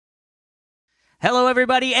Hello,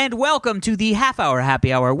 everybody, and welcome to the half-hour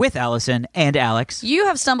happy hour with Allison and Alex. You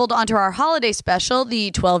have stumbled onto our holiday special, the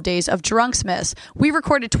 12 Days of Drunksmiths. We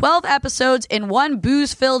recorded 12 episodes in one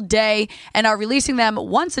booze-filled day and are releasing them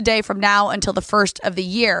once a day from now until the first of the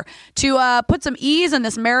year. To put some ease in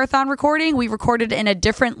this marathon recording, we recorded in a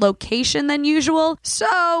different location than usual,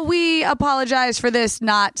 so we apologize for this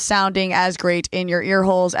not sounding as great in your ear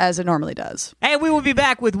holes as it normally does. And we will be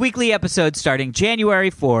back with weekly episodes starting January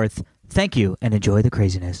 4th. Thank you, and enjoy the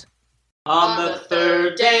craziness. On the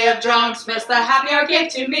third day of Drunksmiths, the happy hour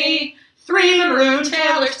gave to me 3 maroon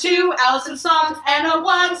tailors, 2 Allison songs, and a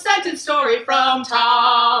 1-sentence story from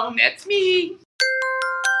Tom. That's me.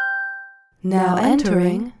 Now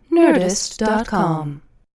entering Nerdist.com.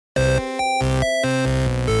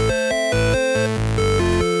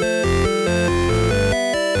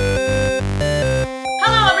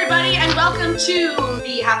 Hello, everybody, and welcome to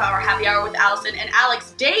the half-hour happy hour with Allison and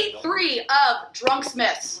Alex. Day 3 of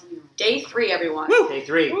Drunksmiths. Day 3, everyone. Woo. Day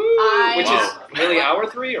 3. Which is really hour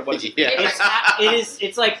 3, or what is it?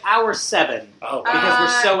 It's like hour 7. Oh, because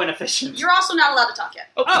we're so inefficient. You're also not allowed to talk yet.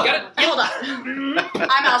 you got it. Hold on.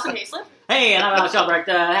 I'm Allison Hayslip. Hey, and I'm Alex Albrecht.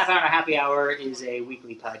 Half Hour Happy Hour is a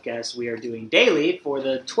weekly podcast we are doing daily for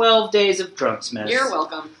the 12 Days of Drunksmiths. You're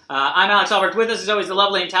welcome. I'm Alex Albrecht. With us, as always, the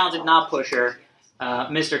lovely and talented knob pusher,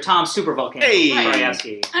 Mr. Tom Supervolcano. Hey.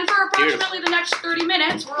 Krajewski. And for approximately the next 30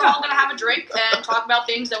 minutes, we're all going to have a drink and talk about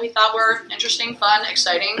things that we thought were interesting, fun,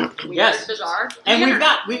 exciting, weird, Yes. bizarre. And we've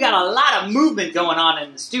got a lot of movement going on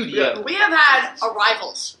in the studio. We have had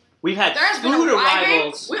arrivals. We've had There has been food arriving.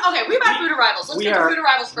 arrivals. We've had food arrivals. Let's get to food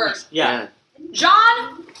arrivals first. Yeah,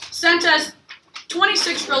 John sent us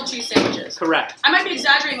 26 grilled cheese sandwiches. correct. I might be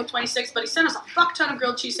exaggerating with 26, but he sent us a fuck ton of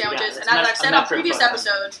grilled cheese sandwiches. Yeah, and as I've said on previous fuck ton.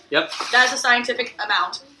 episodes, Yep. that is a scientific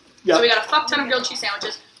amount. Yep. So we got a fuck ton of grilled cheese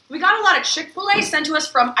sandwiches. We got a lot of Chick-fil-A sent to us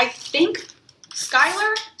from, I think,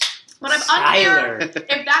 Skylar. But I'm unclear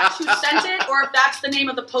if that's who sent it or if that's the name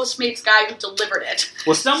of the Postmates guy who delivered it.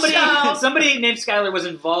 Well, somebody So- named Skylar was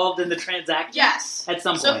involved in the transaction. Yes. At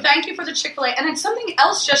some So point. thank you for the Chick-fil-A. And then something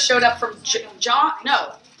else just showed up from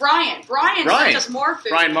Brian. Brian sent us more food.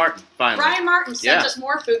 Brian Martin, finally. Brian Martin sent us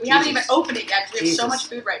more food. We haven't even Jesus. opened it yet because we have so Jesus. much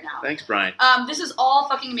food right now. Thanks, Brian. This is all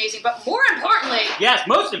fucking amazing. But more importantly, Yes,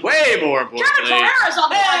 most importantly. Way more Kevin importantly. Pereira's on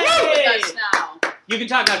the line Hey! with us now. You can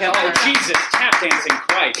talk now, Kevin. Oh, Jesus, tap dancing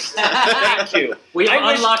Christ. Thank you. We have I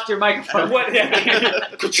wish- unlocked your microphone. What?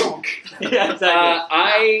 Ka-chonk. Yeah, exactly.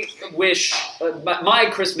 I wish, my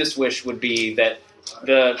Christmas wish would be that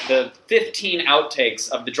the 15 outtakes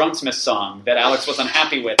of the Drunksmith song that Alex was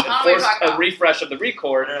unhappy with and Oh, we forced talked a about. refresh of the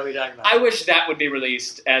record. What are we talking about? I wish that would be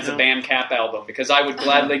released as a Bandcamp album because I would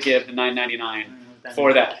gladly give the $9.99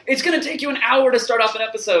 for that. It's going to take you an hour to start off an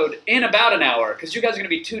episode in about an hour because you guys are going to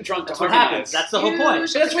be too drunk That's to what harmonize. happens. That's the whole point.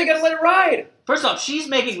 So that's why you got to let it ride. First off, she's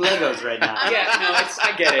making Legos right now. Yeah, no,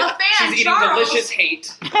 I get it. A fan, She's eating Charles. delicious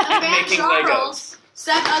hate The man making Legos. Charles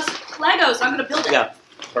sent us Legos. I'm going to build it. Yeah.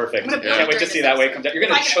 Perfect. I'm gonna build Can't wait it to during see this that way it episode. comes out. You're If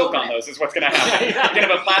going I to can choke open on it. those is what's going to happen. You're going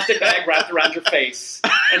to have a plastic bag wrapped around your face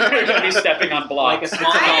and you're going to be stepping on blocks. Like a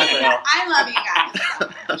small dolphin. I love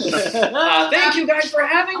you guys. Thank you guys for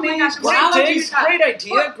having Oh me. my gosh, I'm Great so happy digs, you got- great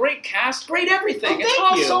idea, great cast, great everything. Oh, It's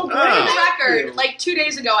thank all you. so For great. the record, like 2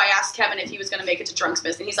 days ago, I asked Kevin if he was going to make it to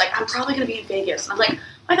Drunksmith, and he's like, I'm probably going to be in Vegas. And I'm like,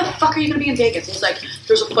 why the fuck are you going to be in Vegas? And he's like,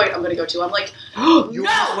 there's a fight I'm going to go to. I'm like, You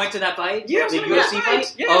no! went to that fight? Yeah, I was the gonna go UFC to fight?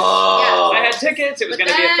 fight. Yes. Oh. I had tickets. It was But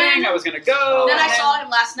going to be a then- thing. I was going to go. Then I and saw him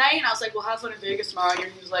last night, and I was like, well, have fun in Vegas tomorrow.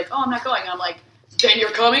 And he was like, oh, I'm not going. And I'm like, then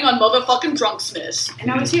you're coming on motherfucking Drunksmiths. And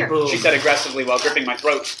now he's here. Boom. She said aggressively while gripping my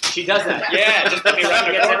throat. She does that. Yeah, just put me around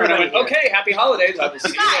the Gets corner and I everybody went, here. okay, happy holidays. I will see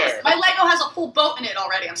you Guys, there. my Lego has a full boat in it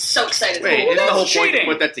already. I'm so excited. Wait, Well, isn't the whole that's point to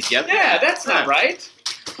cheating. put that together? Yeah, that's not right.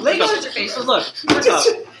 Legos, so look, first off,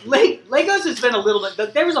 Legos has been a little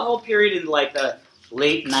bit, there was a whole period in like the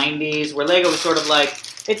late 90s where Lego was sort of like,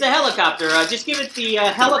 it's a helicopter, just give it the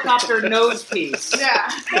helicopter nose piece Yeah.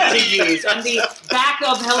 to use, and the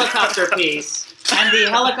backup helicopter piece, and the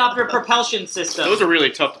helicopter propulsion system. Those are really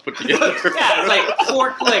tough to put together. Yeah, it's like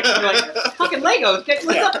 4 clicks. You're like, fucking Legos,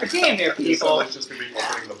 what's up your game here, people? Someone's just going to be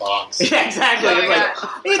opening the box. Yeah, exactly. Oh my It's like,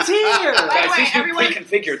 gosh. it's here! By the Guys, way, these new everyone-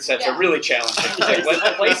 pre-configured sets Yeah. are really challenging. Like,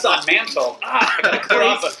 let's place on mantle. I gotta clear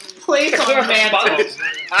off a... Place on mantle.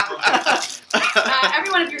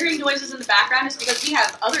 Everyone, if you're hearing noises in the background, it's because we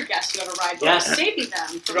have other guests who have arrived. Yes. We're saving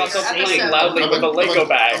them for We're also this playing episode. loudly with a Lego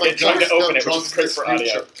bag and trying to open it, which is great for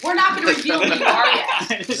audio. We're not going to reveal who you are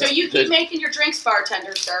yet. So you keep making your drinks,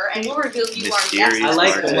 bartender, sir, and we'll reveal who you are next. Mysterious I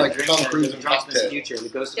like Martin. the Like Tom Cruise in Drunksmith's Cocktail. future, the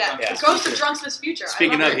ghost of Yeah, Drunksmith's it goes to future. Drunksmith's future. I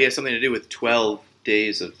Speaking love of, he has something to do with 12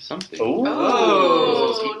 days of something. Ooh.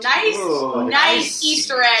 Oh, nice, Ooh, nice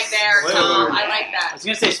Easter egg there, Tom. I like I that. was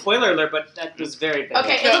going to say spoiler alert, but that was very bad.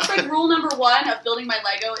 Okay, it looks like rule number 1 of building my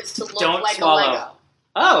Lego is to look Don't like swallow. a Lego.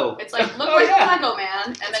 Oh. It's like, look Oh, like yeah. a Lego man,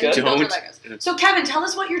 and then you good. build your Don't. Legos. So, Kevin, tell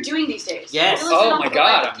us what you're doing these days. Yes. Fill us in Oh, on my the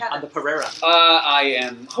God. life of Kevin. On the Pereira. I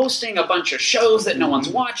am hosting a bunch of shows that no one's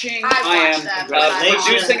watching. I watch them. Congratulations.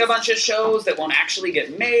 Producing a bunch of shows that won't actually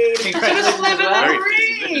get made. So just living Very the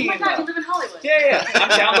Oh dream. my God, you live in Hollywood. Yeah. I'm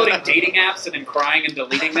downloading dating apps and then crying and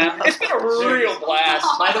deleting them. It's been a real blast.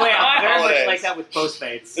 By the way, I'm very Holidays. much like that with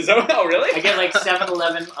Postmates. Is that, oh, really? I get like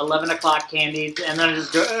 7-Eleven, 11 o'clock candy, and then I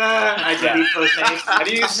just go, and I delete Postmates. Have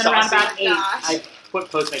you used And then around Saucy? about 8, I put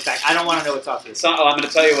Postmates back. I don't want to know what's off this. I'm going to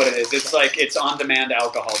tell you what it is. It's like it's on-demand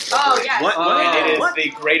alcohol delivery. Oh, yes. What? And it is What? the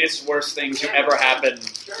greatest, worst thing to ever happen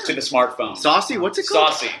to the smartphone. Saucy? What's it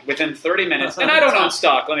called? Saucy. Within 30 minutes, and I don't own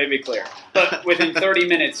stock, let me be clear, but within 30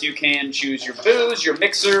 minutes you can choose your booze, your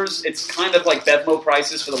mixers. It's kind of like Bevmo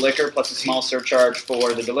prices for the liquor plus a small surcharge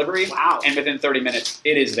for the delivery. Wow. And within 30 minutes,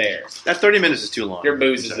 it is there. That 30 minutes is too long. Your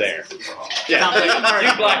booze is there. Sounds Yeah. like a murder.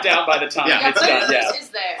 You blacked out by the time Yeah. it's done. This Yeah. is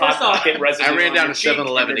there. Hot pocket residue. I ran on down your to cheek,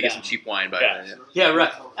 7-Eleven to you're get some done. cheap wine by Yeah. then. Yeah,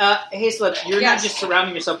 right. Hazelip, you're not Yes. just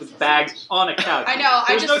surrounding yourself with bags on a couch. I know.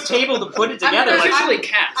 There's no table to put it together. I'm There's Like, actually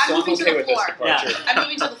cats, I'm so I'm moving to okay the with this floor. departure. Yeah. I'm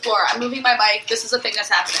moving to the floor. I'm moving my mic. This is a thing that's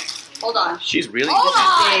happening. Hold on. She's really... Hold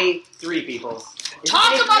on. day 3 people.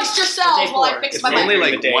 Talk amongst yourselves Day while I 4. fix It's my only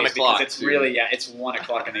mic. like The days 1 because o'clock, It's dude. really, it's 1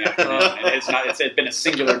 o'clock in the afternoon. And it's not. It's been a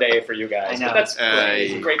singular day for you guys. I know. But that's great.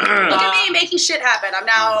 It's a great. Look at me making shit happen. I'm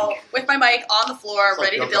now with my mic on the floor,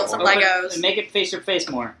 ready to build some Open- Legos. Make it face your face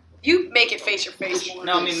more. You make it face your face more.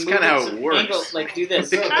 No, I mean, It's move kinda how some it works. Angle, like, do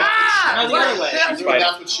this. Ah! No, the other way. That's right.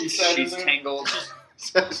 That's what she said. She's in there? tangled.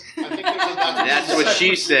 I think there's a That's what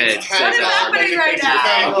she said. What is happening right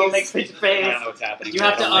Angle, now? make face your I face. don't know what's happening. You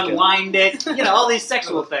have to I don't like it. unwind it. You know, all these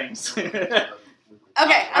sexual things.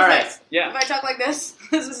 Okay, All right. this. Yeah. If I talk like this,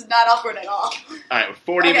 this is not awkward at all. All right, we're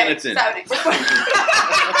 40 Okay, minutes in. it's happening.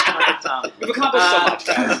 We've accomplished so much,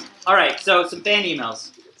 guys. All right, so some fan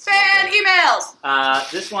emails. Fan emails.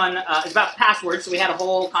 This one is about passwords. So we had a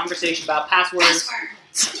whole conversation about passwords.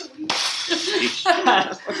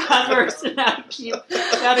 Passwords and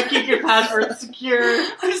how to keep your passwords secure.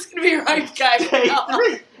 I'm just gonna be right, guys. Day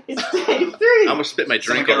 3. It's day 3. I'm going to spit my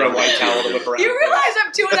Someone drink give her a on white towel to whip around. You realize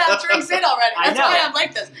I'm 2.5 drinks in already. I That's know. why I'm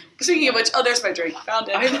like this. Speaking of which, oh, there's my drink. Found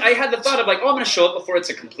it. I had the thought of like, oh, I'm going to show up before it's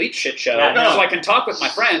a complete shit show, Yeah, no. so I can talk with my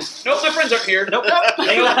friends. Nope, my friends aren't here. Nope.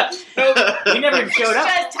 They left. Nope. We never even showed up.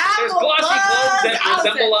 Just There's towel glossy clothes that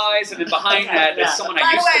Allison. resemble eyes, and then behind that Yeah. is someone I By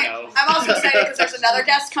the used to way, know. I'm also excited because there's another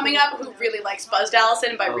guest coming up who really likes Buzzed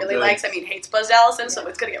Allison. By Oh, really good. likes, I mean hates Buzzed Allison, so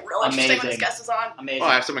it's going to get real interesting when this Amazing. guest is on. Amazing. Oh,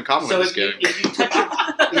 I have some in common So with this if you, guy. if you touch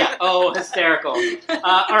your... Yeah, oh, hysterical.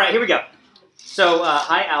 All right, here we go. So,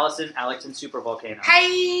 hi, Allison, Alex, and Super Volcano.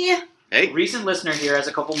 Hey! Hey, Recent listener here, as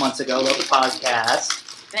a couple months ago, wrote the podcast.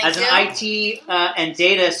 Thank As you. an IT and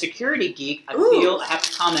data security geek, I Ooh. feel I have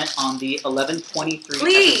to comment on the 1123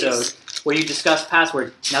 Please. episode where you discussed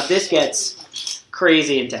password. Now, this gets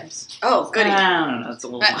crazy intense. Oh, goody. I don't know, it's a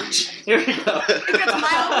little much. Here we go. It's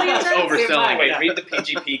mildly intense. Overselling. Wait, read the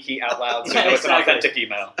PGP key out loud so Yeah, you know it's an exactly. authentic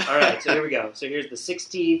email. All right, so here we go. So here's the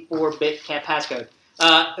 64-bit passcode.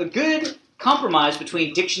 A good compromise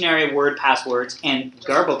between dictionary word passwords and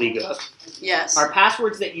gobbledygook Yes. are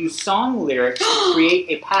passwords that use song lyrics to create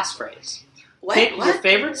a passphrase. Pick What? your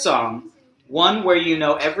favorite song, one where you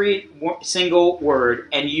know every single word,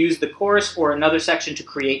 and use the chorus or another section to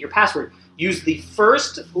create your password. Use the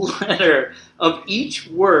first letter of each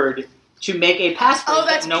word to make a passphrase Oh,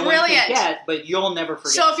 that's that no brilliant. one can get, but you'll never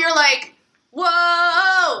forget. So if you're like,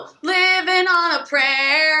 whoa, living on a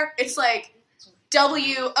prayer, it's like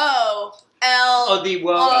W-O-L. oh, the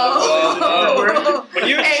whoa. Oh. When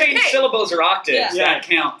you Hey, change hey. syllables or octaves, Yeah. that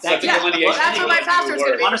counts. That That's a counts. delineation. That's what my of the password's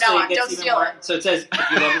gonna word. be. Honestly, From now it on. gets Don't even steal more. it. So it says,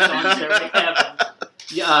 if you love the song, Stairway to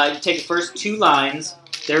Heaven, you take the first 2 lines.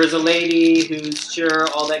 There is a lady who's sure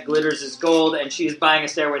all that glitters is gold, and she is buying a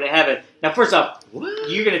Stairway to Heaven. Now, first off,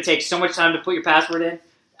 you're going to take so much time to put your password in.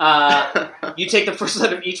 You take the first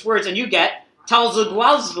letter of each word, and you get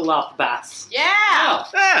Talzagwalzgalafbas. Yeah.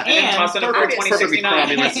 Ah, And then And toss in a perfect. 2069.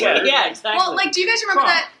 Yeah, exactly. Well, like, do you guys remember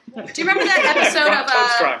that? Do you remember that episode of?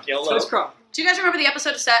 Toast Crunk, yellow. Toast Crunk. Do you guys remember the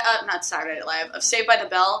episode of not Saturday Night Live of Saved by the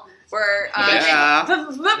Bell where Yeah.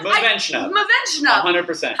 Mavenshnup. Mavenshnup.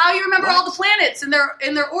 100%. How you remember What? all the planets in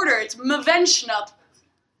their order? It's Mavenshnup.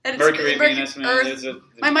 And it's Mercury, Venus, Earth.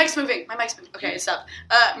 My mic's moving. Okay, stop.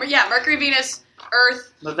 Yeah, Mercury, Venus,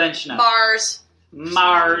 Earth, Mavenshna. Mars,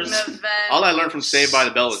 Mars. Nevada. All I learned from Saved by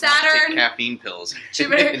the Bell was not to Saturn. take caffeine pills.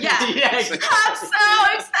 Jupiter. Yeah. Yeah, exactly. I'm so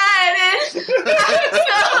excited.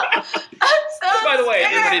 I'm so By the way,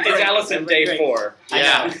 scared. it's Allison day Great. 4. I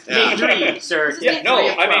know. Yeah. Day 3, sir. Yeah, no,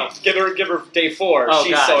 I mean, give her day 4. Oh,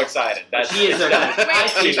 She's God. so excited. She is so excited.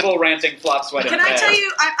 Wait. She's full ranting, flop sweating. Can I tell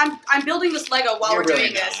you? I'm building this Lego while You're we're really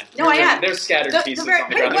doing this. not. No, I am. There's scattered The pieces very- on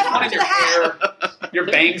the wait, ground. what There's one in happened your to the hair. Your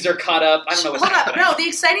bangs are caught up. I don't know what's Hold up. happening. No, the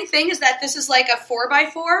exciting thing is that this is like a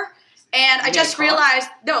 4x4, and I mean just a car? realized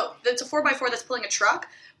no, it's a 4x4 that's pulling a truck.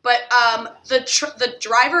 But the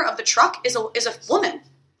driver of the truck is a woman.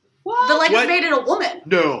 What? The Lego's What? made it a woman.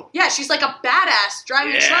 No. Yeah, she's like a badass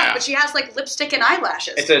driving a Yeah. truck, but she has like lipstick and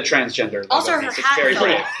eyelashes. It's a transgender. Also, Lego her piece. hat It's very fell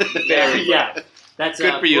brave. off. Very brave. Yeah. That's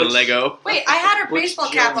Good for you, Butch- Lego. Wait, I had her Which baseball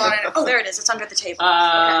cap on. gender? And, oh, there it is. It's under the table.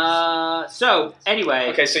 So, anyway.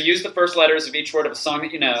 Okay, so use the first letters of each word of a song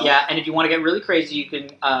that you know. Yeah, and if you want to get really crazy, you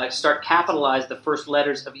can start capitalize the first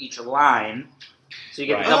letters of each line. So you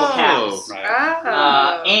get Right. the double Oh. caps. Right.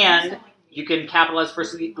 Oh. And you can capitalize the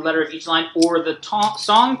first letter of each line or the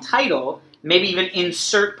song title, maybe even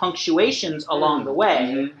insert punctuations along the way.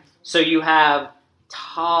 Mhm. So you have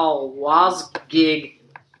Talwazgig,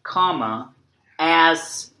 comma,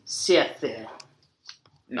 as Sith.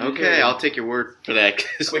 Okay, I'll take your word for that.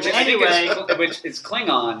 Which is, Anyway. I think which is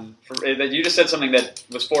Klingon. That you just said something that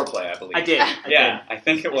was foreplay, I believe. I did. Yeah, I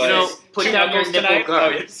think it was. So, put Two down your knuckles nipple tonight?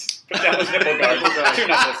 guard. Oh, yes. Put down those nipple guards. Nipple guard. 2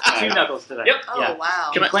 knuckles tonight. 2 knuckles today. Yep. Oh, Yeah.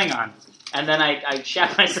 wow. In Klingon. And then I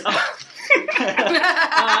shat myself.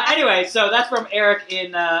 Anyway, so that's from Eric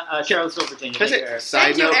in Charlottesville, Virginia. Can I Thank you, say, Eric. side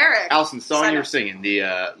Thank you, note, Eric. Allison, the song Side you were note. singing, the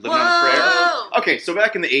Living on a Prayer. Whoa. Okay, so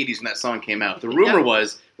back in the 80s when that song came out, the rumor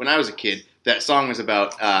was, when I was a kid, that song was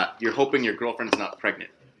about you're hoping your girlfriend's not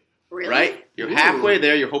pregnant, Really? right? You're Ooh. halfway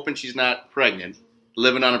there, you're hoping she's not pregnant,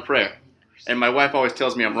 living on a prayer. And my wife always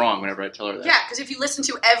tells me I'm wrong whenever I tell her that. Yeah, because if you listen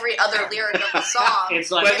to every other lyric of the song, It's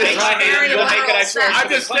like, But it's Try very it, you'll make it, I swear. literal I'm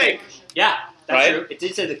just saying. yeah, that's Right? true. It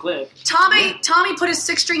did say the clip. Tommy put his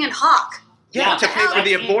 6-string in Hawk. Yeah, to pay for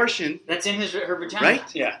the That's in- abortion, That's in her vagina. right?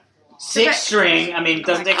 Yeah. 6-string. I mean, it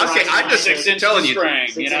doesn't take a Okay, lot I'm of just time. 6 inches telling of you. string,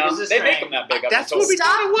 6 you know? inches of They make string. them that big up That's until what we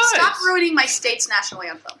thought it was. Stop ruining my state's national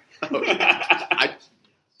anthem.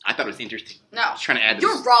 I thought it was interesting. No. I was trying to add to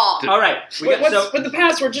You're this. wrong. All right. We Wait, got, what's, so, with the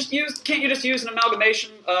password, can't you just use an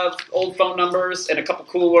amalgamation of old phone numbers and a couple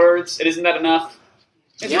cool words? And isn't that enough?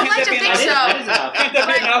 You would like to think that is, so. that is enough. Can't that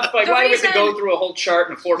be Like, enough? Like, the why do we have to reason- go through a whole chart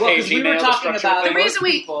and a 4-page Well, 'cause we were email? talking structure about- The thing? reason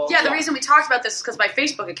we people- the yeah. reason we talked about this is because my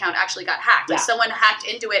Facebook account actually got hacked. Yeah. Someone hacked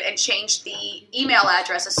into it and changed the email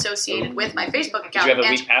address associated with my Facebook account. Did you have a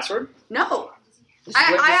and weak password? no, this is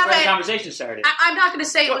I where the haven't- conversation started. I'm not going to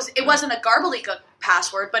say it wasn't a gobbledygook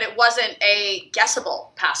password, but it wasn't a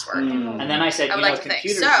guessable password. And then I said, I would you know, like to think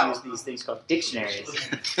computers so. use these things called dictionaries.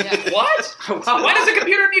 What? Why does a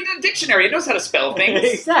computer need a dictionary? It knows how to spell things.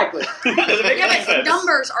 Exactly. Doesn't make Yeah, any but sense.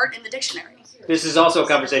 numbers aren't in the dictionary. This is also a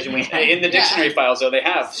conversation we had. In the dictionary files, though, they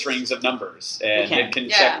have strings of numbers, and can. it can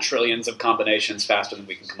Yeah. check trillions of combinations faster than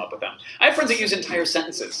we can come up with them. I have friends that use entire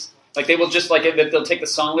sentences. Like, they will just, they'll take the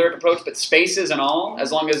song lyric approach, but spaces and all, as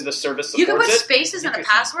long as the service You can put supports it. spaces in a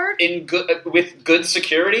Interesting. password. With good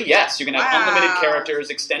security, yes, you can have Wow. unlimited characters,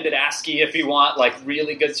 extended ASCII if you want, like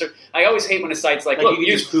really good. I always hate when a site's like, Like look, you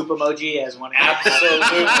can use use poop emoji as one.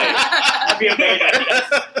 absolutely. That'd be amazing.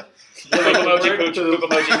 Poop emoji, poop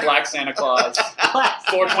emoji, Black Santa Claus,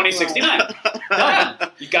 42069. Done.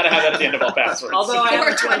 You got to have that at the end of all passwords. Although I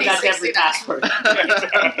haven't tried that's every 42069. password.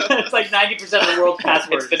 It's like 90% of the world's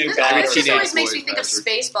passwords. It's the new This, ballad. this just teenage always makes boys me think of password.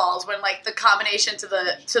 Spaceballs when like the combination to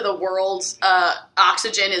the world's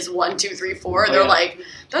oxygen is 1, 2, 3, 4. Oh, They're yeah. like,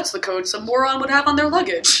 that's the code some moron would have on their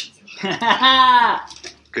luggage.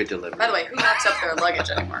 Good delivery. By the way, who locks up their luggage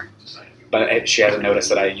anymore? But she hasn't noticed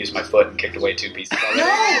that I used my foot and kicked away 2 pieces already. She's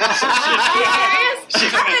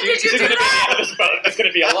How did you do that? It's going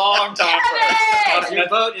to be a long time for her. Kevin! Your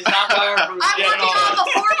vote is not fireproof. I'm Yeah, working no. on the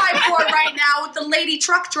 4x4 right now with the lady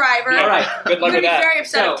truck driver. All right. Good I'm luck gonna with be that. very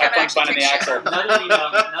upset So, if Kevin have fun actually finding the takes shit.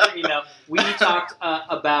 axle. Another email. We talked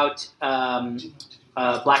about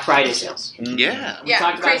Black Friday sales. Yeah. We Yeah,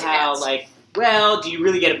 talked about crazy how, pants. like, well, do you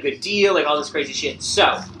really get a good deal? Like, all this crazy shit.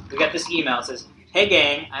 So, we got this email. It says, hey,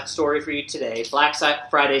 gang, I have a story for you today. Black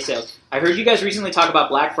Friday sales. I heard you guys recently talk about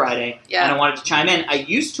Black Friday, Yeah. and I wanted to chime in. I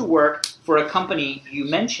used to work for a company you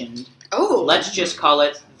mentioned. Oh. Let's just call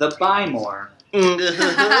it the Buy More.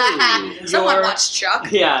 Someone Your- watched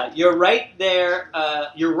Chuck. Yeah, you're right there.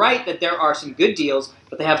 You're right that there are some good deals,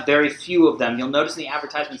 but they have very few of them. You'll notice in the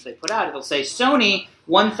advertisements they put out, it'll say Sony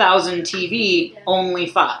 1000 TV, only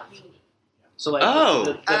 5. So like Oh.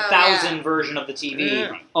 the Oh, 1,000 version of the TV,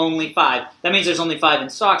 Yeah. only 5. That means there's only 5 in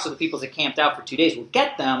stock, so the people that camped out for 2 days will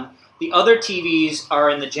get them. The other TVs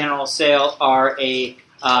are in the general sale are a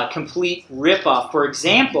complete ripoff. For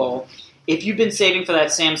example, if you've been saving for that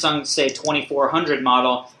Samsung, say, 2400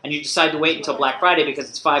 model, and you decide to wait until Black Friday because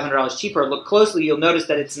it's $500 cheaper, look closely, you'll notice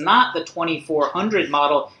that it's not the 2400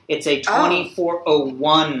 model, it's a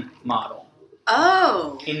 2401 model.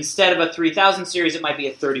 Oh. Instead of a 3000 series, it might be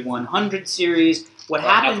a 3100 series. What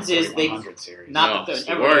happens is they... series. Not No, the it's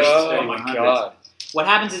the everybody worst. uses Oh my 3100s. god. What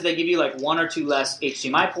happens is they give you like 1 or 2 less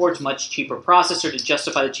HDMI ports, much cheaper processor to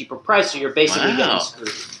justify the cheaper price, so you're basically Wow. getting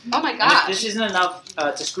screwed. Oh my And if gosh. this isn't enough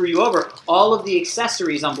to screw you over, all of the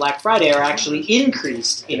accessories on Black Friday are actually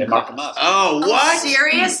increased in They mark them cost. up. Oh, what?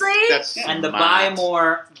 Seriously? That's And the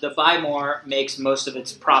smart. Buy More makes most of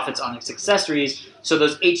its profits on its accessories. So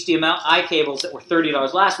those HDMI cables that were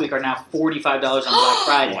 $30 last week are now $45 on Black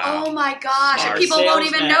Friday. Wow. Oh my gosh. Smart. And people won't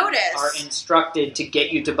even Salesmen notice. Are instructed to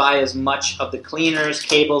get you to buy as much of the cleaners,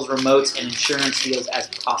 cables, remotes, and insurance deals as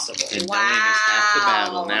possible. And knowing is half the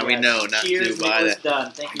battle. Now we Yes. know not Cheers, to buy Nicholas that.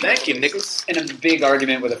 Dunn. Thank you. Thank you, Nicholas. In a big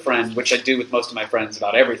argument with a friend, which I do with most of my friends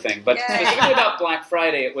about everything, but Yeah. specifically about Black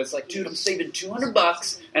Friday, it was like, dude, I'm saving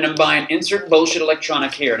 $200 and I'm buying insert bullshit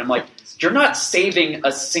electronic here, and I'm like, you're not saving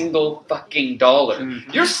a single fucking dollar.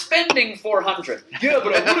 Mhm. You're spending $400. Yeah,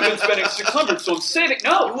 but I would have been spending $600, so I'm saving.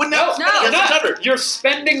 No, You wouldn't have No. spent you're not. $600. You're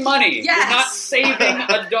spending money. Yes. You're not saving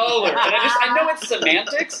a dollar. And I know it's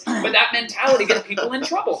semantics, but that mentality gets people in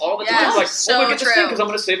trouble all the time. Yes, Like, so oh, I get this thing true. because I'm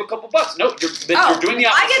going to save a couple bucks. No, you're Oh, doing the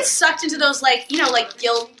opposite. I get sucked into those, like, like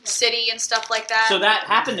Guild City and stuff like that. So that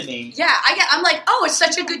happened to me. Yeah, I'm like, oh, it's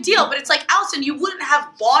such a good deal, but it's like, Allison, you wouldn't have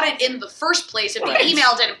bought it in the first place if Right. the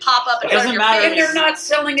email didn't pop up in It front of doesn't your matter And face. you're not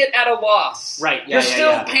selling it at a loss. Right, yeah, You're yeah,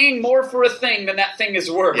 still yeah. paying more for a thing than that thing is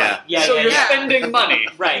worth. Yeah. Yeah, so yeah, you're yeah. spending money.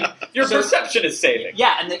 Right. Your So- perception is saving.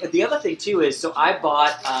 Yeah, and the other thing too is, so I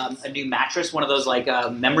bought a new mattress, one of those like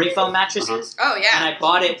memory foam mattresses, Oh, and yeah. I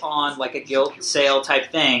bought it on like a guild sale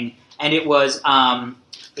type thing, and it was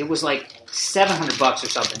like $700 or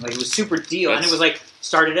something. Like it was super deal, and it was like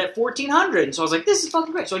started at $1,400, and so I was like, this is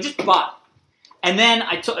fucking great. So I just bought it. And then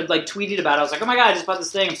I tweeted about it. I was like, oh my god, I just bought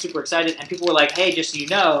this thing. I'm super excited. And people were like, hey, just so you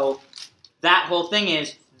know, that whole thing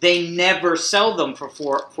is they never sell them for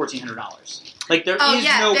 $1,400. Like there is Oh,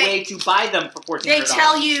 yeah, no they- way to buy them for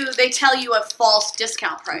 $1,400. They tell you a false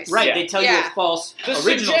discount price. Right, Yeah. they tell you Yeah. a false The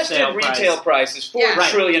original suggested sale retail price is $4 Yeah.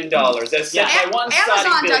 trillion as set Yeah. by one Amazon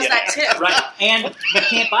Saudi does billionaire. that too. Right, and you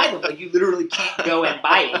can't buy them. Like you literally can't go and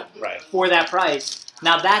buy it Right. for that price.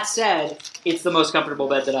 Now that said, it's the most comfortable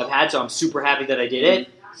bed that I've had, so I'm super happy that I did it,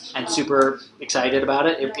 and super excited about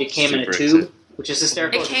it. It came in a Super tube, excited. which is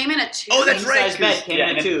hysterical. It came in a tube. Oh, that's King right, size bed 'cause- came yeah, in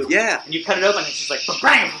a and tube, Yeah. and you cut it open, and it's just like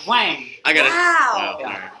bang, whang. I got it. Wow. All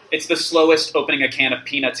right. It's the slowest opening a can of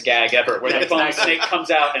peanuts gag ever, where the That's foam exactly- snake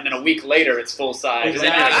comes out and then a week later it's full size. Exactly.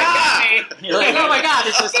 And then you're like, "Ah!" You're like, oh my god,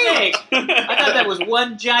 it's a snake. I thought that was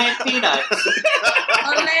one giant peanut.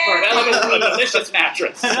 That was a delicious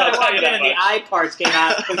mattress. And then I'll I tell walked you in that and the much. eye parts came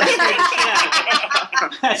out.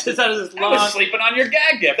 I just thought it was this I was long. sleeping on your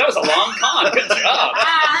gag gift. That was a long con. Good job.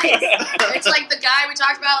 It's like the guy we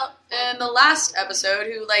talked about in the last episode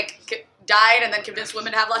who died and then convinced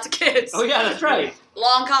women to have lots of kids. Oh yeah, that's right.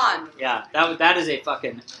 Long con. Yeah, that is a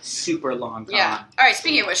fucking super long con. Yeah. All right.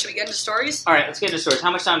 Speaking of which, should we get into stories? All right, let's get into stories.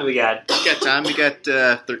 How much time do we got? We got time. We got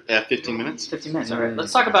 15 minutes. 15 minutes. All right,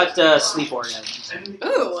 let's talk about sleep orgasms.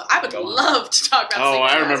 Ooh, I would love to talk about. Oh,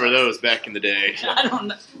 sleep I remember orgasms. those back in the day. I don't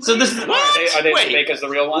know. So this is Are they Wait. as fake as the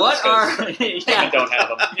real ones? what 'Cause are women yeah. don't have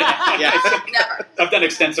them. Yeah. Never. I've done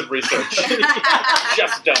extensive research.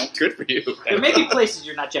 Just don't. Good for you. There may be places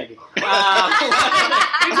you're not checking. What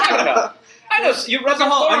are you talking about? I know, so you rub That's your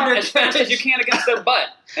a whole forearm as fast undercarriage. as you can against their butt.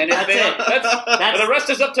 And if That's they, it. that's, the rest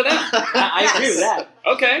is up to them. I agree with that.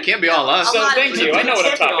 Okay. Can't be all us. A So lot of thank you. I know what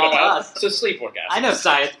I'm people talking all about. us. So sleep orgasm. I know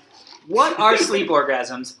science. What are sleep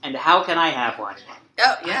orgasms, and how can I have one?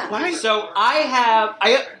 Oh yeah. Why? So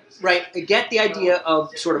I get the idea of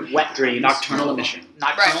sort of wet dreams, Nocturnal emission.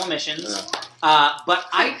 nocturnal Right. emissions. But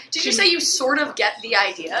I Did you say you sort of get the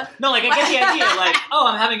idea? no, like I get the idea, like oh,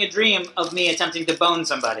 I'm having a dream of me attempting to bone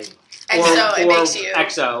somebody, And so it makes you.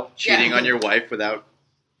 exo, Cheating Yeah. on your wife without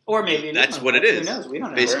or maybe That's no, what it who is. knows? We don't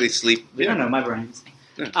know. basically sleep. We don't know my brains.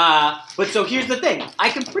 Yeah. But so here's the thing: I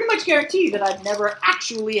can pretty much guarantee that I've never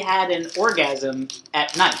actually had an orgasm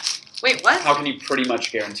at night. Wait, what? How can you pretty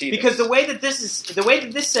much guarantee Because this? the way that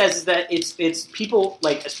this says is that it's people,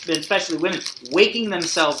 like especially women, waking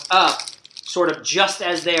themselves up sort of just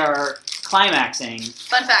as they are climaxing.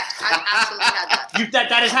 Fun fact: I absolutely had that.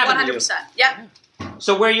 That has happened to you. 100%. Yep.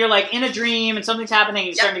 So where you're like in a dream and something's happening,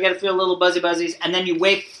 you're starting to feel a little buzzies, and then you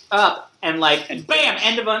wake up and like, bam,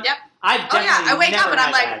 end of a. Yep. I've definitely I wake up never and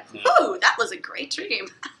I'm had like, that. ooh, that was a great dream.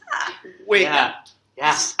 Wait, Yeah.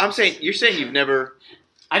 I'm saying you're saying you've never.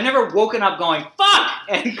 I've never woken up going, fuck!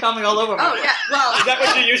 And coming all over me. Oh, yeah. Well, Is that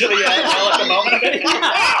what you usually yell at the moment?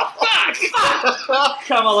 Wow, fuck!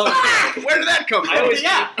 Come all over me. Where did that come from? I always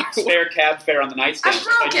Yeah. keep spare cab fare on the nightstand. I'm So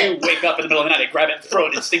if I do broken. wake up in the middle of the night, I grab it and throw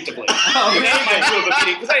it instinctively. Oh, That's my man. move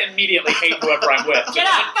immediately, because I immediately hate whoever I'm with. Get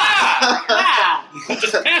out! Ah!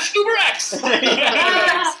 Just cash Uber X!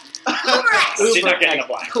 Uber She's not getting a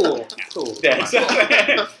black. Cool. Yeah,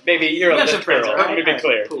 so, maybe you're a You got some Lyft friends, girl. right? Let me be Alright,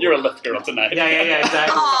 clear. cool. You're a Lyft girl tonight. Yeah,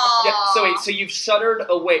 exactly. Yeah, so wait, so you've shuddered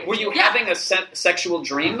awake. Were you Yeah. having a sexual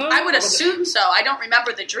dream, though? I would Or was it- assume so. I don't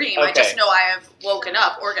remember the dream. I Okay. just know I have woken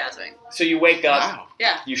up orgasming. So you wake up, Wow.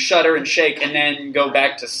 Yeah. you shudder and shake, and then go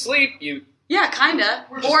back to sleep. You Yeah, kind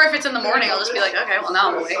of. Or if it's in the morning, I'll just be like, okay, well, now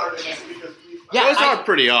I'm awake. Yeah, Those are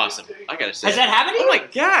pretty awesome. I gotta say. has that happened to Oh you? my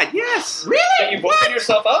god! Yes. Really? you've woken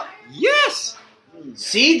yourself up? Yes.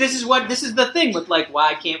 See, this is the thing with like,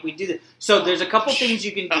 why can't we do this? So there's a couple things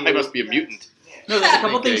you can do. I must be a mutant. No, there's a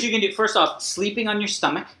couple Okay. things you can do. First off, sleeping on your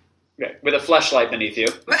stomach. Okay, with a fleshlight beneath you.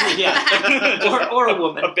 Yeah. or a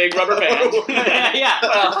woman. A big rubber band. yeah.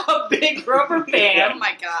 A big rubber Oh band.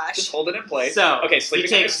 my gosh. Just hold it in place. So, okay, you sleeping on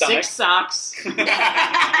take your stomach. 6 socks,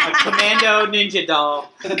 a commando ninja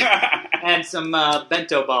doll, and some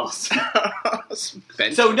bento balls.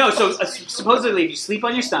 So supposedly if you sleep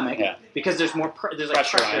on your stomach, Yeah. because there's more there's like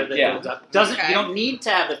Pressure on pressure it, that yeah. builds up. Doesn't Okay. you don't need to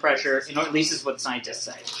have the pressure? You know, at least is what scientists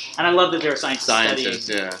say. And I love that there are scientists Scientists,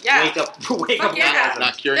 studying. yeah. Yeah. Wake up Fuck yeah.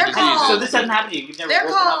 Not curing They're diseases. called- So this hasn't happened to you. You've never They're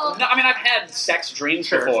woken up. called- No, I mean I've had sex dreams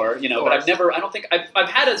Sure. before, you know, Of but course. I've never. I don't think I've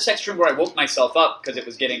had a sex dream where I woke myself up because it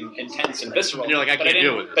was getting intense and visceral. And you're like, I but can't didn't-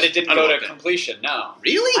 deal with this. But it didn't I don't go to want that. completion. No.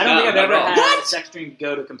 Really? I don't think I've No, ever not at had all. a sex dream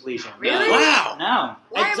go to completion. Really? Wow. No.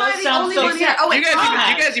 Why it am does I the sound only so one here? sad. Oh, Do wait, you guys God. even?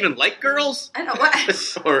 Do you guys even like girls? I know what.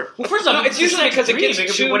 Or Well, first off, No, it's usually because it gets could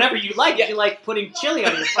be too- whatever you like. Yeah. If you like putting chili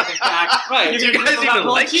on your fucking cock, Right. you're Do you gonna guys dream about even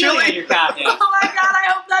putting like chili chili? on your cock. Yeah. Oh my god,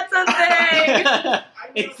 I hope that's a thing.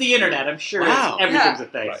 It's the internet. I'm sure Wow. everything's a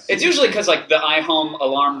thing. Right. It's usually because like the iHome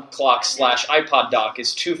alarm clock / iPod dock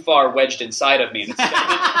is too far wedged inside of me, and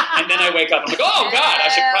then I wake up and I'm like, oh god, I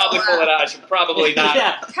should probably pull it out. I should probably not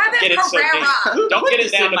Yeah, Have get it it so Carrera. deep. Don't Put get it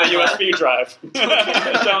this down in to my the USB drive.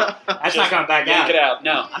 Don't that's not coming back yank out. it out.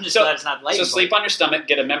 No. I'm just so, glad it's not late. so sleep on your stomach.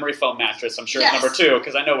 Get a memory foam mattress. I'm sure Yes. it's number 2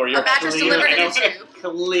 because I know where you're. A mattress Clearly, delivered I in know. a tube.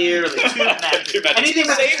 Clearly, tube mattress. Two mattress. Anything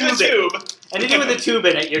with a Save the tube in tube. Anything with a tube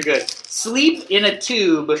in it, you're good. Sleep in a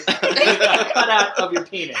tube with a cutout of your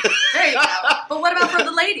penis. There you go. But what about for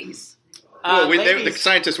the ladies? well, the Ladies-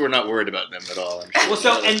 scientists were not worried about them at all. I'm sure. well,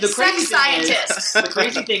 so and the crazy Sex thing is, scientists. the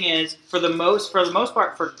crazy thing is, for the most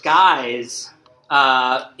part, for guys,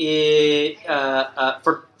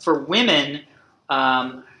 for women,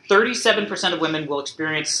 37% of women will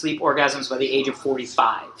experience sleep orgasms by the age of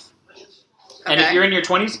 45. And if Okay. you're in your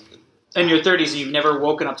 20s and your 30s and you've never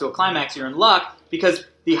woken up to a climax, you're in luck because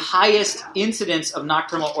the highest incidence of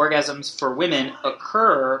nocturnal orgasms for women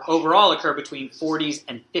overall occur between 40s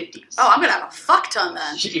and 50s. Oh, I'm gonna have a fuck ton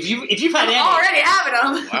then. If you've had I'm any, already having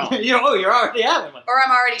them. Wow. you're already having one. Or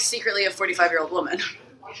I'm already secretly a 45-year-old woman.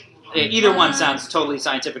 Either one sounds totally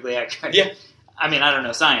scientifically accurate. Yeah. I mean, I don't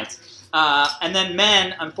know science. And then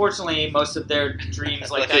men, unfortunately, most of their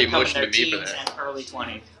dreams like I thought you that come in their motioned to me for teens that. and early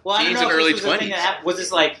 20s. Well, I don't Teens know and if early this was a thing 20s. that happened. Was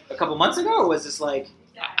this like a couple months ago, or was this like...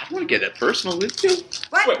 I don't want to get that personal with you.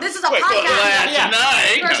 What? Wait, this is a wait, podcast. well, Yeah.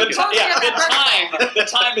 Tonight. You're No, supposed to Yeah, get the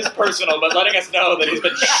time is personal, but letting us know that he's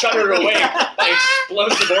been shuddered awake by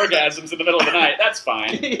explosive orgasms in the middle of the night, that's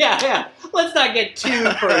fine. yeah. Let's not get too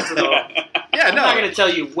personal. yeah, I'm not no. going to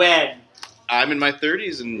tell you when. I'm in my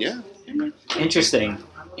 30s, and yeah.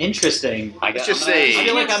 Interesting. I Let's just say- I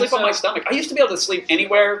feel like I'm sleep on so- my stomach. I used to be able to sleep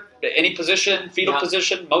anywhere, any position, fetal Yeah.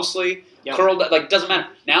 position, mostly Yeah. curled. Like doesn't matter.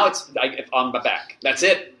 Now it's on my back. That's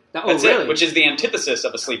it. Oh, That's really? it. Which is the antithesis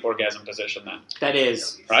of a sleep orgasm position, then, That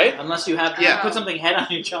is. right? Unless you have Yeah. put something head on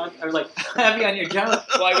your junk, or like heavy on your junk.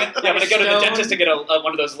 Well, I'm going to go to the Stone. dentist to get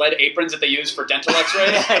one of those lead aprons that they use for dental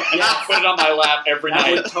X-rays. Yeah. Put it on my lap every That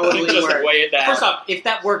night. would totally just work. weigh it down. First off, if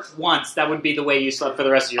that worked once, that would be the way you slept for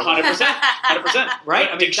the rest of your life. 100%. 100%. Right?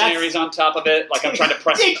 I mean, Dictionaries on top of it, like I'm trying to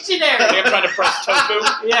press. Like Dictionary! I'm trying to press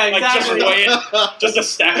tofu. Yeah, Like just exactly. weigh it, just a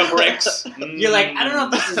stack of bricks. You're like, I don't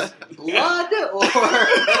know if this is blood or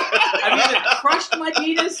I've either crushed my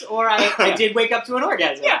penis or I did wake up to an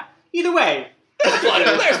orgasm. Yeah. Either way. There's blood in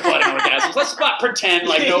orgasms. Let's not pretend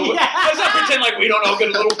like no. Yeah. Let's not pretend like we don't all get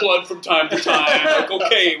a little blood from time to time. Like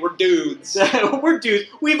okay, we're dudes. We're dudes.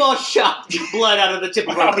 We've all shot blood out of the tip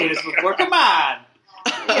of our penis before. Come on.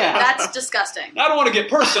 Yeah. That's disgusting. I don't want to get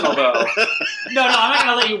personal, though. No, I'm not going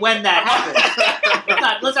to let you when that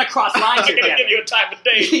happens. Let's not cross lines I'm here going to together. give you a time of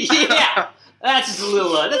day. Yeah. That's just a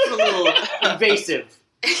little invasive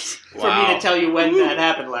for me to tell you when that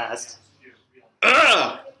happened last.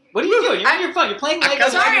 What are you doing? You're on your phone. You're playing Legos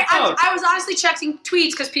on Sorry, your phone. I was honestly checking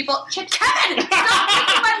tweets because people. Kevin, stop taking my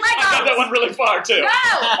I got that Legos. one really far, too.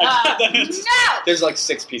 No. There's like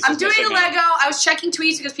 6 pieces. I'm doing a missing now. Lego. I was checking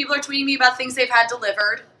tweets because people are tweeting me about things they've had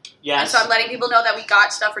delivered. And Yes. so I'm letting people know that we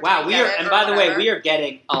got stuff for Wow, Didn't Get It and or by the way, whatever. we are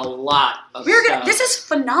getting a lot of We're stuff. gonna, this is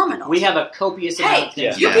phenomenal. We have a copious amount Hey, of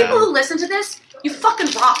things. you Yeah. people who listen to this, you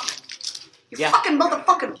fucking rock. You Yeah. fucking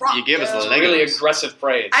motherfucking rock. You give us the It's Legos. really aggressive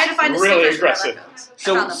praise. I had to find the really stickers for my aggressive. Legos.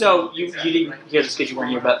 I found them. So you didn't hear this because you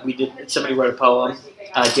weren't here, but we did. Somebody wrote a poem.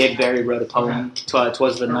 Dave Barry wrote a poem.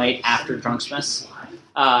 "'Twas the night after Drunksmith,"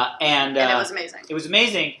 and And it was amazing. It was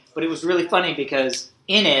amazing, but it was really funny because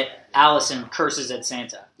in it, Allison curses at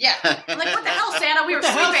Santa. Yeah. I'm like, what the hell, Santa? We were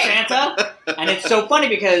What the hell, sleeping. Santa? And it's so funny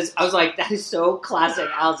because I was like, that is so classic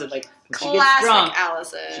Allison. Like when she gets Classic drunk,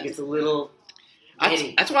 Allison. she gets a little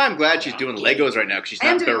giddy. That's why I'm glad she's doing Legos right now, because she's I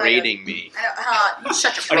am not doing berating me. I don't, you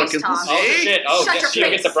shut your face, Fucking Tom. see? Oh, shit. Oh, Shut yeah, your she'll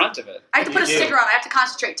face. get the brunt of it. I have to put a You do. sticker on. I have to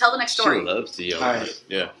concentrate. Tell the next She story. loves to yell. All right.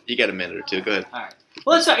 Yeah, you got a minute or two. Go ahead. All right.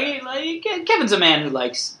 Well, it's Kevin's a man who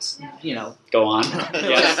likes, Go on.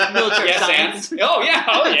 Yes. military Yes, science. and? Oh, yeah.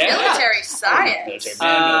 Oh, yeah. Military science. Military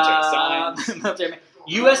man, military science. military.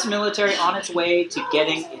 U.S. military on its way to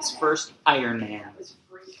getting its first Iron Man.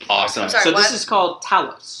 Awesome. Sorry, So what? this is called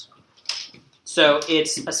Talos. So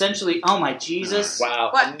it's essentially, oh my Jesus,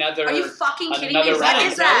 Wow. What? Another, Are you fucking kidding me? another What round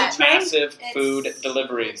is of that? massive food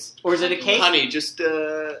deliveries. or is it a cake? Honey, just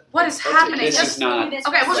What is happening? This Just- is not. okay,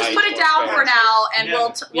 we'll just right put it or down fair. for now, and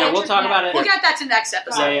Yeah. We'll talk about it. We'll get that to next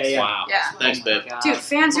episode. Yeah. Wow. Yeah. Thanks, Oh my babe. God. Dude,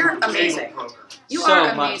 fans, you're amazing. You so are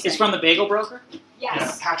amazing. much. It's from the Bagel Broker.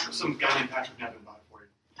 Yeah, Patrick, some guy named Patrick Nevin bought it for you.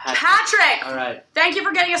 Patrick! All right. Thank you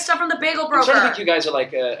for getting us stuff from the Bagel I'm trying to Broker. think you guys are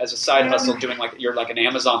like, as a side hustle, doing like, you're like an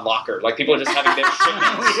Amazon locker. Like people are just having their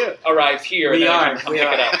shipments arrive here and We then are, you can come we pick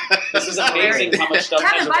are. it up. This is amazing how much stuff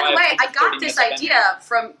has Kevin, by the arrived way, in I 30 got this minutes of idea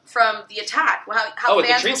from the attack. How with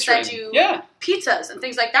the fans treat will send stream. you Yeah, pizzas and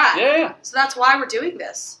things like that. yeah. So that's why we're doing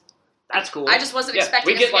this. That's cool. I just wasn't Yeah,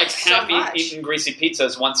 expecting we get us like to get so half much. eaten greasy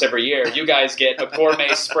pizzas once every year. You guys get a gourmet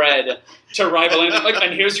spread to rival anything. Like,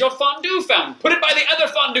 and here's your fondue fountain. Put it by the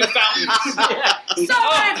other fondue fountains. So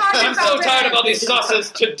many fondue I'm so fountains. tired of all these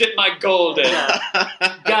sauces to dip my gold in. Yeah.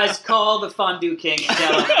 Guys, call the Fondue King and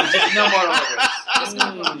tell him just no more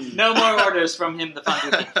orders. No more orders from him, the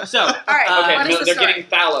Fondue King. So, All right, Okay, what is the they're story? getting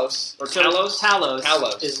Thalos. Or so Talos?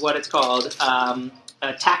 Talos is what it's called.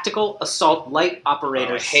 A tactical assault light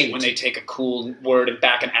operator I hate suit. when they take a cool word and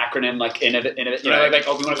back an acronym like in it. You know, Right. like,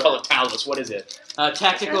 oh, we want to call it Talos. What is it?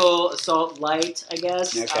 Tactical assault light, I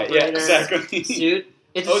guess. Okay, operator yeah, exactly. Suit.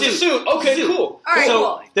 It's Oh, a it's a suit. suit. Okay, Suit. cool. All right, So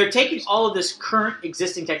cool. they're taking all of this current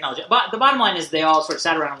existing technology. But the bottom line is they all sort of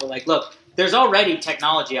sat around and were like, look, there's already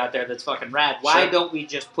technology out there that's fucking rad. Why Sure. don't we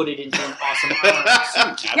just put it into an awesome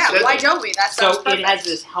armor suit? Yeah, why don't we? That sounds So perfect. it has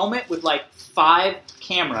this helmet with like 5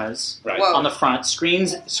 cameras Right. Whoa. on the front,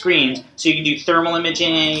 screens. So you can do thermal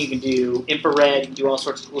imaging, you can do infrared, you can do all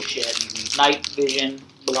sorts of cool shit. Night vision,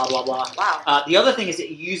 blah, blah, blah. Wow. The other thing is it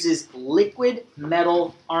uses liquid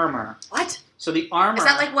metal armor. What? So the armor... Is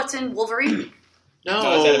that like what's in Wolverine? No,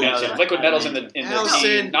 it's no, adamantium. no. Liquid metal's in the T,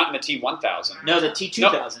 Allison. not in the T1000. No, the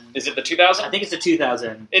T2000. Is it the I 2000? think it's the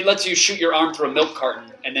 2000. It lets you shoot your arm through a milk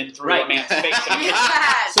carton and then through Right. a man's face.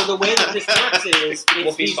 Yes. So the way that this works is it's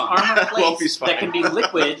Wolfie's these fine. armor Wolfie's plates fine. that can be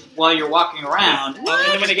liquid while you're walking around. And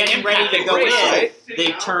then when they get ready to go in, Right.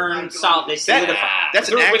 they turn solid. They solidify. That's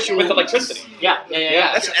an through actual- with electricity. Yeah.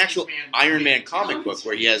 That's an actual Iron Man comic book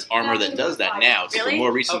where he has armor that does that now. It's like Really? a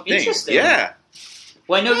more recent Oh, thing. interesting. Yeah.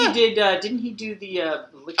 Well, I know he did. Didn't he do the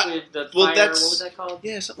liquid? The well, fire. that's- What was that called?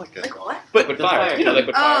 Yeah, something like that. Like what? But Liquid The fire. fire. You know,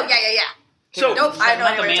 liquid Oh, fire. yeah. so, Nope, I have no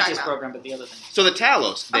not idea the what you're Mantis talking about. program, but the other thing. so the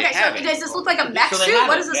Talos, they Okay, have so it. does this look like a mech So they suit? have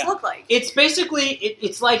What it, does this yeah. look like? It's basically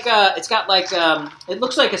it's like it's got like it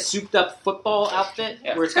looks like a souped up football outfit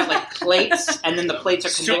Yeah. where it's got like plates and then the plates are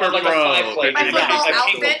Super connected. Like a Bro. 5-plate, By and football a outfit,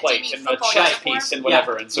 kingle do you plate mean and a football chest uniform? piece and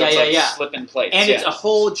whatever, and so Yeah, it's yeah, like yeah. slipping plates. And yeah. it's a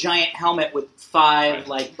whole giant helmet with 5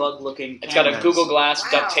 like bug looking. It's got a Google Glass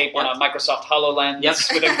Wow. duct tape on a Microsoft HoloLens Yep.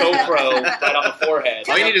 with a GoPro right on the forehead.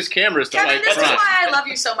 All you need is cameras to Kevin, light this is front. why I love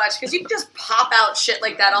you so much, because you can just pop out shit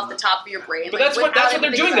like that off the top of your brain. But like, that's what without they're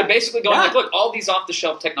even doing. thinking They're about it. basically going Yeah. like, look, all these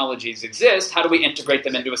off-the-shelf technologies exist. How do we integrate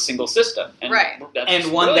them into a single system? And Right. that's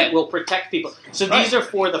and one brilliant. that will protect people. So Right. these are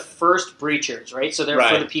for the first breachers, right? So they're for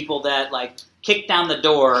Right. the people that like kick down the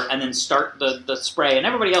door and then start the spray, and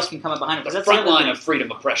everybody else can come up behind them. the 'cause that's front the other line thing. of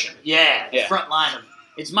freedom oppression. Yeah, the Yeah. front line of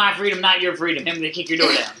It's my freedom, not your freedom. I'm going to kick your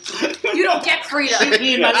door down. You don't get freedom. Shoot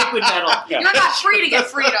me in my liquid metal. You're not free to get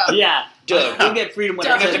freedom. Yeah. Doug. You'll get freedom when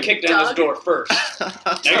You're I going to have to kick down this door first. Now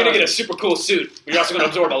you're going to get a super cool suit. But you're also going to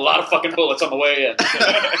absorb a lot of fucking bullets on the way in.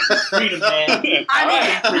 Freedom, man.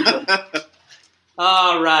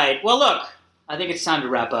 All right. Well, look. I think it's time to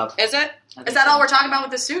wrap up. Is it? Is that all we're talking about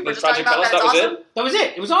with the suit? We're just talking about that it's awesome? That was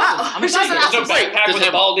it. It was awesome. Oh, I'm excited. There's There's no backpack with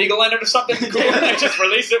a bald eagle in it or something cool. Just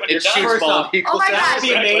release it when you're done. First off, Oh my that gosh. would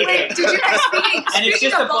be amazing. Wait, did you guys And it's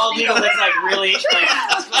just a bald eagle that's like really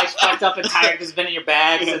like fucked up and tired because it's been in your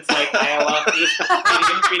bags. It's like Iowa.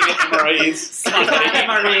 Feeding it MREs.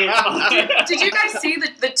 Come on, Did you guys see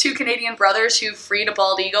the two Canadian brothers who freed a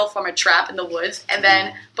bald eagle from a trap in the woods? And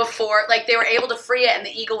then before, like, they were able to free it and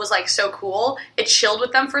the eagle was, like, so cool, it chilled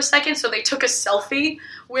with them for a second, so they took a selfie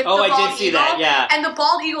with the bald eagle. I did see that, yeah. And the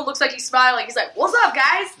bald eagle looks like he's smiling. He's like, what's up,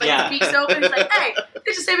 guys? Like, Yeah. the beak's open. He's like, hey,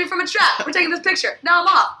 they just saved me from a trap. We're taking this picture. Now I'm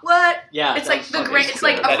off. What? Yeah, It's like that's the funny. great, it's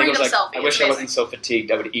like a That freedom eagle's like, selfie. I wish It's I amazing. wasn't so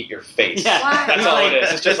fatigued. I would eat your face. Yeah. Why? That's all it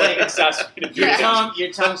is. It's just like It's asking me to do Your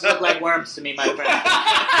things. tongues look like worms to me, my friend.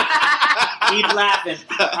 Keep laughing.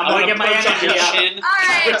 I'm I'm going to get my punch on energy your up. chin. All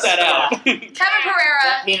right. Rip that out. Kevin That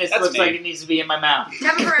Pereira. penis That's looks me. like it needs to be in my mouth.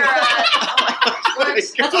 Kevin Pereira. Oh my gosh. What a-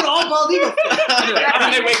 That's what all bald eagles do. Anyway, Yeah.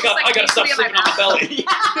 When they wake up, I gotta stop sleeping on my belly.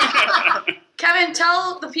 Kevin,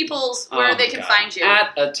 tell the peoples where Oh they my can God. find you.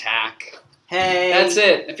 At Attack. hey. That's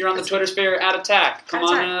it. If you're on the Twitter sphere, at Attack. Come At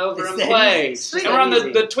on Attack. over and It's play. easy. And we're on the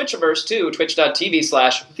Easy. Twitchiverse too,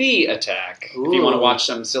 twitch.tv/TheAttack. If you want to Ooh. watch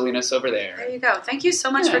some silliness over There there. you go. Thank you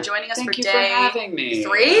so much Yeah. for joining us Thank for you day for having me.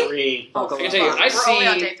 3. 3. Oh, Buckle I can up. tell you, I We're only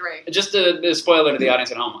on see. day 3. Just a spoiler to the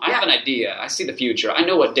audience at home. I have an idea. I see the future. I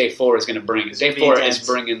know what day 4 is going to bring. Day gonna be 4 intense. is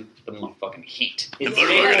bringing the motherfucking heat. It's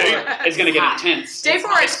It's going to get hot. intense. Day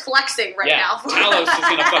 4 is flexing right Yeah, now. Talos is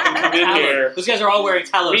going to fucking come in here. Those guys are all wearing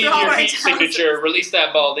Talos. Read They're all your wearing heat Talos. signature. Release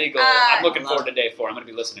that bald eagle. I'm looking I forward love to day 4. I'm going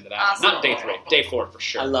to be listening to that. Awesome. Not day 3. Day 4 for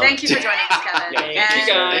sure. I love Thank it. you for joining us, Kevin. Yeah, thank And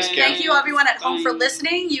you guys. thank you, everyone at home, for Bye.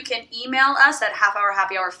 listening. You can email us at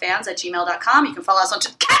halfhourhappyhourfans@gmail.com. You can follow us on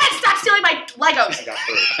Twitter. Kevin, stop stealing my Legos! I got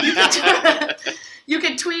 3. You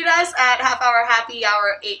can tweet us at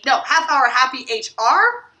halfhourhappyhr.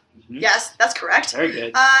 Yes, that's correct. Very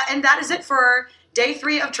good. And that is it for day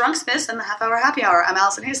 3 of Drunksmith and the Half Hour Happy Hour. I'm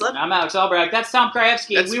Allison Hazlett. I'm Alex Albrecht. That's Tom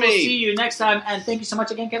Krajewski. That's We will me. see you next time. And thank you so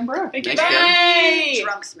much again, Kevin Burrow. Thank you. Thanks, Kevin.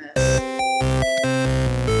 Bye. Drunksmith.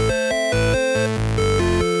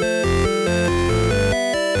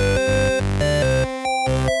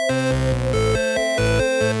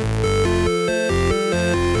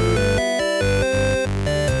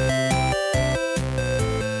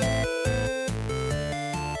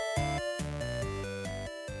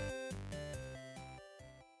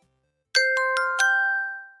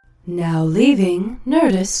 Now leaving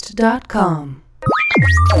Nerdist.com.